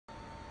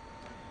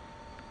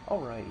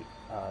Alright,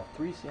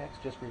 3CX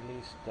just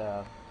released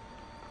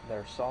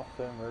their soft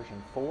phone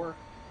version 4,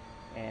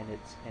 and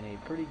it's in a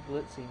pretty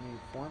glitzy new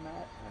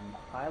format. I'm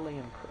highly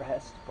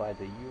impressed by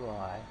the UI,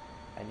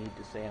 I need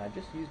to say, and I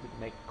just used it to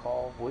make a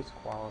call. Voice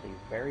quality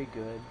very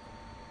good.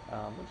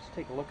 We'll just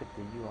take a look at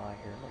the UI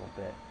here a little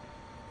bit.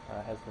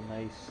 It has the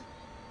nice,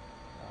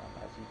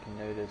 as you can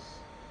notice,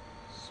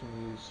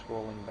 smooth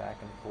scrolling back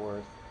and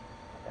forth.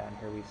 Down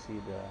here we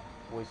see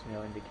the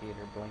voicemail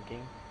indicator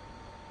blinking.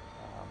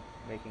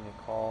 Making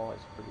a call is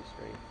pretty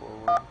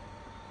straightforward.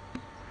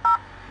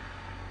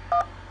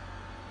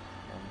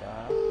 And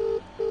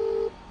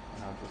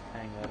I'll just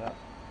hang that up.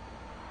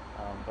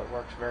 But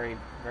works very,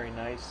 very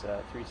nice.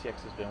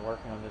 3CX has been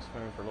working on this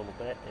phone for a little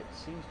bit. It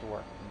seems to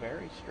work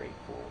very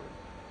straightforward.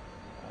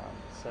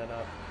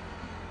 Setup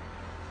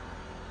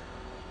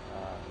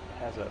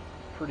has a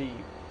pretty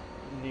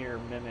near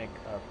mimic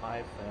of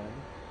iPhone.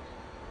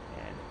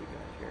 And if we go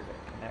into here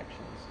to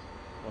connections,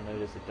 you'll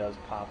notice it does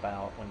pop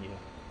out when you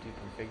do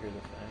configure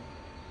the phone.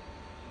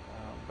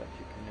 But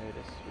you can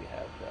notice we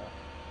have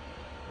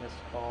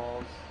missed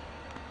calls,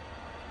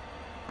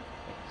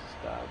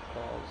 dialed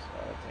calls,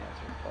 it's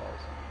answered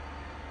calls.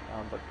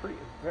 But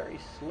very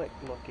slick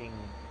looking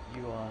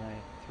UI,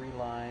 3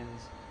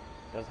 lines.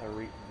 Does have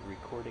a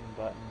recording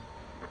button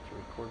to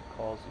record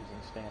calls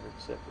using standard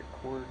SIP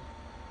record.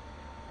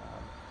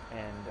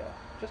 And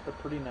just a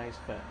pretty nice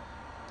phone.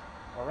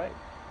 Alright.